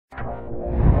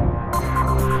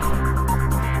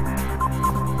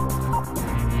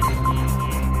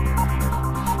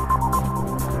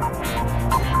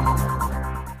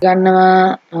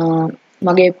ගන්නවා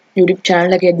මගේ YouTube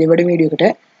channel එකේ දෙවන වීඩියෝ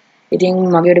එකට. ඉතින්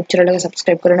මගේ YouTube channel එක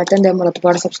subscribe කරලා නැත්නම් දැන් රතු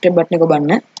පාට subscribe button එක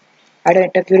ඔබන්න. අර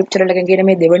YouTube channel එකෙන් කියන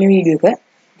මේ දෙවන වීඩියෝ එක.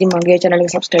 ඉතින් මගේ channel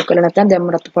එක subscribe කරලා නැත්නම්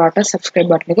දැන් රතු පාට subscribe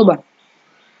button එක ඔබන්න.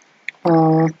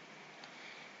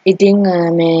 ඉතින්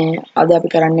මේ අද අපි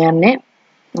කරන්න යන්නේ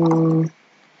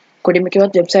කොඩිම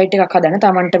කිව්වත් වෙබ්සයිට් එකක් හදන්න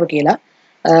Tamanටම කියලා.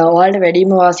 ඔයාලට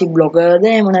වැඩිම වාසි බ්ලොගර්ද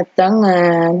එහෙම නැත්නම්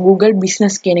Google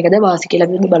business කියන එකද වාසි කියලා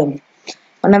අපි බලමු.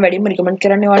 මම වැඩිම recommend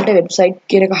කරන්නේ ඔයාලට වෙබ්සයිට්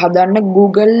කියන එක හදන්න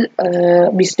Google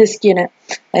business කියන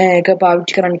එක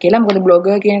පාවිච්චි කරන්න කියලා. මොකද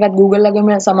බ්ලොගර් කියන එකත් Google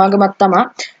ලගම සමාගමක් තමයි.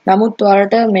 නමුත්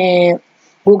ඔයාලට මේ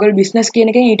Google business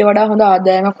කියන එකෙන් ඊට වඩා හොඳ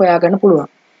ආදායමක් හොයාගන්න පුළුවන්.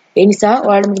 ඒ නිසා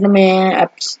ඔයාලට මෙතන මේ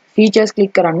apps features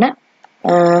click කරන්න.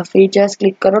 features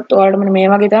click කරොත් ඔයාලට මෙන්න මේ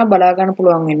වගේ තමයි බලා ගන්න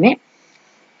පුළුවන් වෙන්නේ.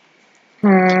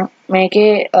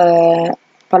 මේකේ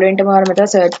පළවෙනිටම ඔයාලා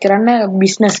මෙතන search කරන්න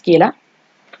business කියලා.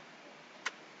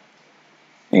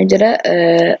 මෙතන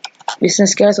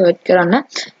business කියලා search කරන්න.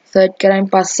 search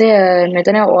කරායින් පස්සේ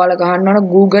මෙතන ඔයාලා ගහන්න ඕන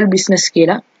Google business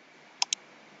කියලා.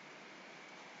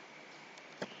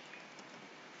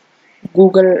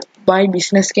 Google my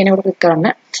business කියන එකට click කරන්න.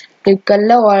 click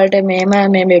කළා ඔයාලට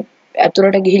මේ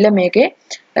ඇතුළට ගිහිල්ලා මේකේ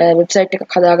වෙබ්සයිට්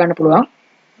එකක් හදා ගන්න පුළුවන්.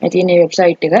 මේ තියෙන මේ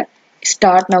වෙබ්සයිට් එක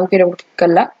start now කියලා click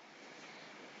කළා.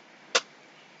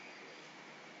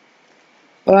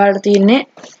 ඔයාලට තියෙන්නේ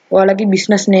ඔයාලගේ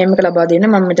business name එක ලබා දෙන්න.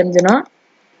 මම මෙතන දෙනවා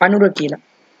අනුර කියලා.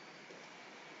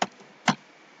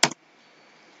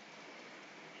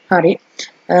 හරි.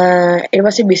 ඊට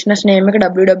පස්සේ business name එක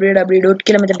www.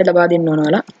 කියලා මෙතනට ලබා දෙන්න ඕන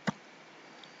ඔයාලා.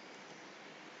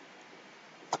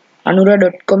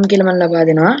 anura.com කියලා මම ලබා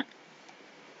දෙනවා.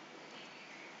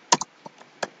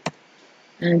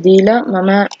 දීලා මම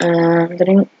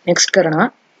මෙතනින් next කරනවා.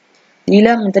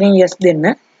 දීලා මෙතනින් yes දෙන්න.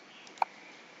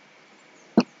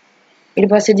 ඊට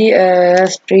පස්සේදී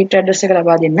street address එක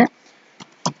ලබා දෙන්න.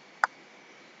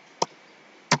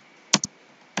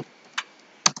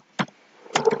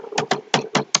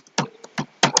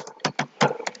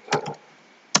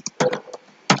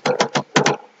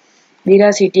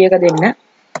 දීලා city එක දෙන්න.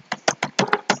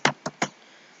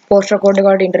 postal code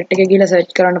එකට internet එකේ ගිහලා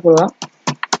search කරන්න පුළුවන්.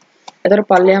 එතකොට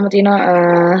පල්ලෙහාම තියෙන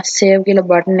save කියලා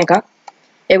button එකක්.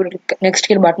 ඒක next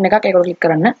කියලා button එකක් ඒකට click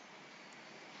කරන්න.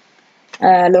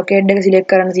 locate එක select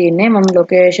කරන්න තියෙන්නේ. මම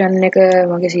location එක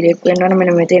මගේ select වෙන්න ඕන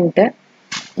මෙන්න මෙතෙන්ට.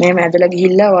 මෙහෙම ඇදලා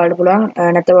ගිහිල්ලා ඔයාලට පුළුවන්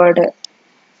නැත්නම් ඔයාලට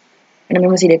මෙන්න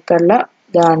මෙහෙම select කරලා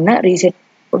දාන්න reset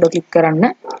උඩ click කරන්න.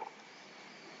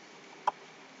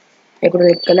 ඒකට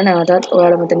click කළා නැවතත්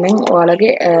ඔයාලා මෙතනින්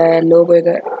ඔයාලගේ logo එක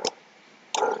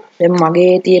දැන්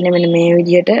මගේ තියෙන මෙන්න මේ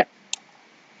විදිහට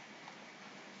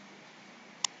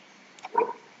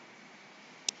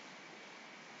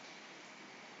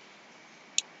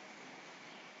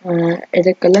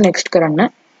ඒක කළා next කරන්න.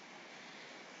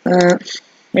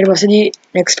 ඊට පස්සේදී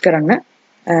next කරන්න.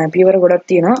 පියවර ගොඩක්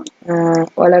තියෙනවා.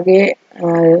 ඔයාලගේ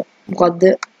මොකද්ද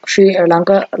ශ්‍රී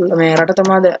ලංකා මේ රට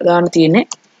තමයි දාන්න තියෙන්නේ.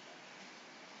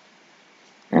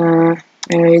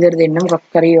 මේ විදිහට දෙන්න මොකක්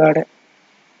කරේ ඔයාලට.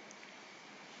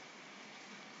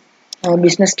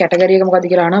 business category එක මොකද්ද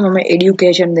කියලා අහනවා. මම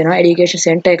education දෙනවා. education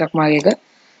center එකක් මාගේ එක.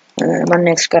 මම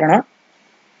next කරනවා.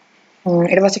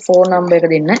 ඊට පස්සේ phone number එක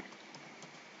දෙන්න.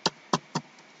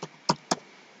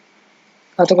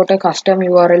 එතකොට custom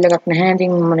URL එකක් නැහැ.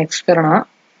 ඉතින් මම next කරනවා.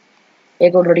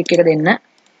 ඒක උඩ ටික එක දෙන්න.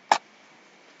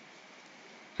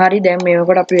 හරි දැන්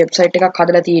මේකට අපි වෙබ්සයිට් එකක්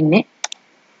හදලා තියෙන්නේ.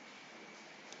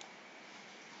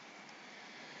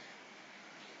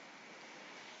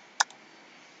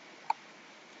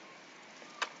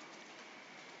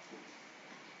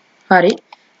 හරි.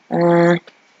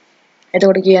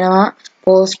 එතකොට කියනවා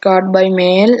postcard by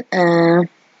mail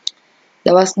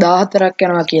දවස් 14ක්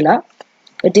යනවා කියලා.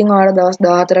 ඉතින් ඔයාලා දවස්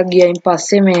 14ක් ගියයින්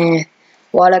පස්සේ මේ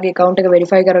ඔයාලගේ account එක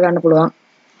verify කරගන්න පුළුවන්.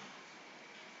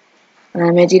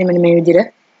 මේ තියෙන මෙන්න මේ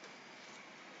විදිහට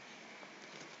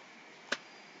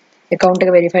account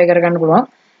එක verify කරගන්න පුළුවන්.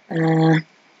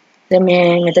 දැන් මේ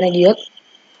මෙතන ගියොත්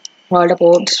ඔයාලට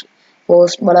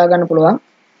post බලා ගන්න පුළුවන්.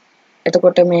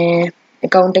 එතකොට මේ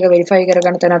account එක verify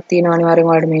කරගන්න තැනක් තියෙනවා අනිවාර්යෙන්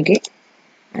ඔයාලට මේකේ.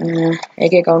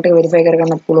 ඒකේ account එක verify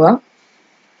කරගන්න පුළුවන්.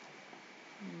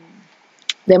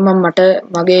 දැන් මට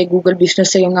මගේ Google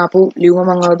business එකෙන් ආපු ලියුම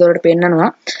මම අවුරුද්දට පෙන්නනවා.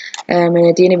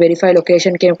 මේ තියෙන verify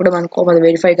location කෙනෙකුට මම කොහොමද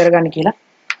verify කරගන්න කියලා.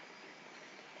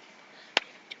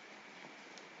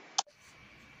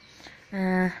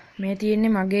 මේ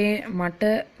තියෙන්නේ මට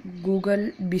Google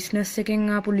business එකෙන්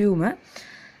ආපු ලියුම.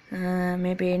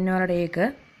 මේ පේන්නේ වලට ඒක.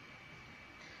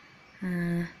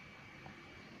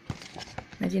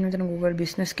 මේ තියෙන මෙතන Google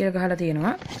business කියලා ගහලා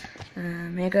තියෙනවා.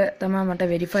 මේක තමයි මට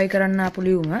verify කරන්න ආපු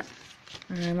ලියුම.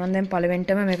 මම දැන්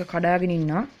පළවෙනිටම මේක කඩාගෙන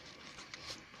ඉන්නවා.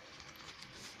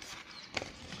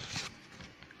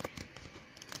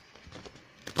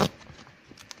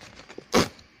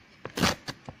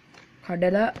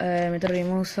 කඩලා මෙතන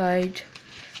remove site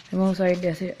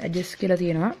adjust කියලා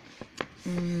තියෙනවා.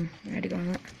 මේ ටික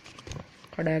මම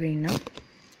කඩාගෙන ඉන්නවා.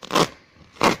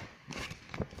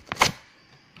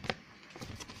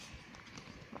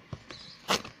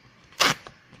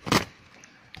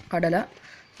 කඩලා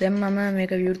දැන් මම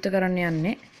මේක විවෘත කරන්න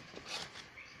යන්නේ.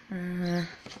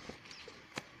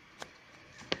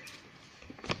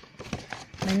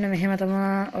 මෙන්න මෙහෙම තමයි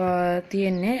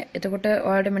තියෙන්නේ. එතකොට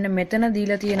ඔයාලට මෙන්න මෙතන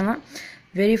දීලා තියෙනවා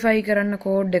verify කරන්න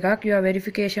code එකක්, your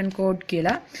verification code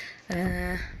කියලා.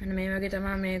 මෙන්න මේ වගේ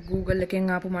තමයි මේ Google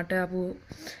එකෙන් මට ආපු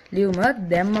ලියුම.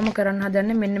 දැන් මම කරන්න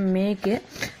හදන්නේ මෙන්න මේකේ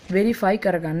verify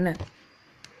කරගන්න.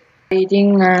 ඉතින්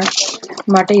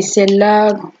මට ඉස්සෙල්ලා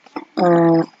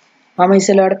මම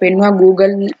ඉස්සෙල්ලාට පෙන්නුවා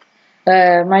Google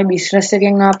my business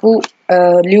එකෙන් ආපු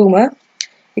ලියුම.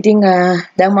 ඉතින්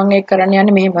දැන් මම ඒක කරන්න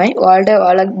යන්නේ මෙහෙමයි.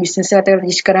 ඔයාලගේ business එකට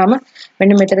register කරාම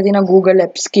මෙන්න මෙතන තියෙනවා Google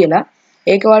Apps කියලා.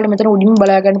 ඒක ඔයාලට මෙතන උඩින්ම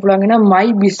බලා ගන්න පුළුවන් වෙනවා my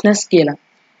business කියලා.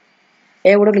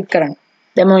 ඒක උඩ ක්ලික් කරන්න.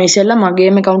 දැන් මම ඉස්සෙල්ලා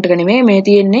මගේම account එක නෙමෙයි මේ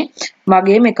තියෙන්නේ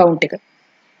මගේම account එක.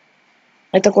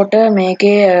 එතකොට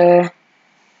මේකේ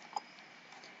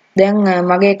දැන්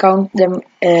මගේ account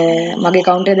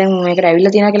එක දැන් මේකට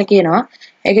ඇවිල්ලා තියෙනවා කියලා කියනවා.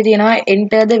 ඒකේ තියෙනවා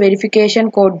enter the verification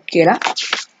code කියලා.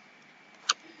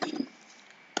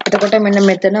 එතකොට මෙන්න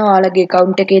මෙතන ඔයාලගේ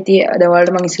account එකේ දැන්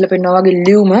ඔයාලට මම ඉස්සෙල්ලා පෙන්නවා වගේ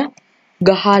ලියුම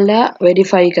ගහලා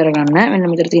verify කරගන්න. මෙන්න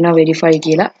මෙතන තියෙනවා verify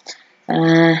කියලා.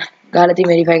 ගහලා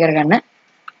තියෙන verify කරගන්න.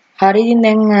 හරි ඉතින්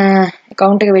දැන්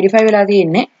account එක verify වෙලා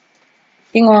තියෙන්නේ.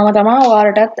 ඉතින් ඔයාම තමයි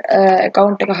ඔයාලටත්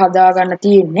account එක හදා ගන්න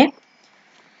තියෙන්නේ.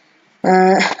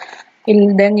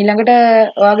 දැන් ඊළඟට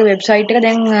ඔයාගේ වෙබ්සයිට් එක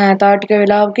දැන් තව ටික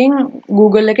වෙලාවකින්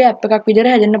Google එකේ app එකක්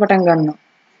විදිහට හැදෙන්න පටන් ගන්නවා.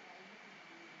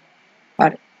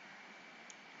 හරි.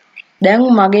 දැන්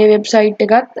මගේ වෙබ්සයිට්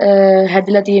එකත්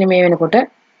හැදිලා තියෙන මේ වෙනකොට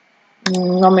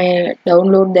මම මේ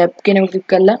download the app කියන එක ක්ලික්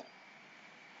කරලා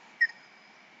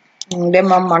දැන්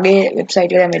මම මගේ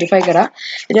වෙබ්සයිට් එක දැන් verify කරා.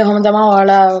 ඉතින් ඔහොම තමයි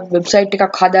ඔයාලා වෙබ්සයිට්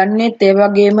එකක් හදන්නෙත් ඒ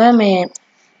වගේම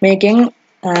මේකෙන්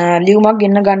ලියුමක්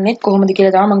ගෙන්න ගන්නෙත් කොහොමද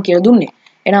කියලා තමයි මම කියලා දුන්නේ.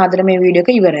 එහෙනම් අද මේ වීඩියෝ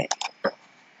එක ඉවරයි.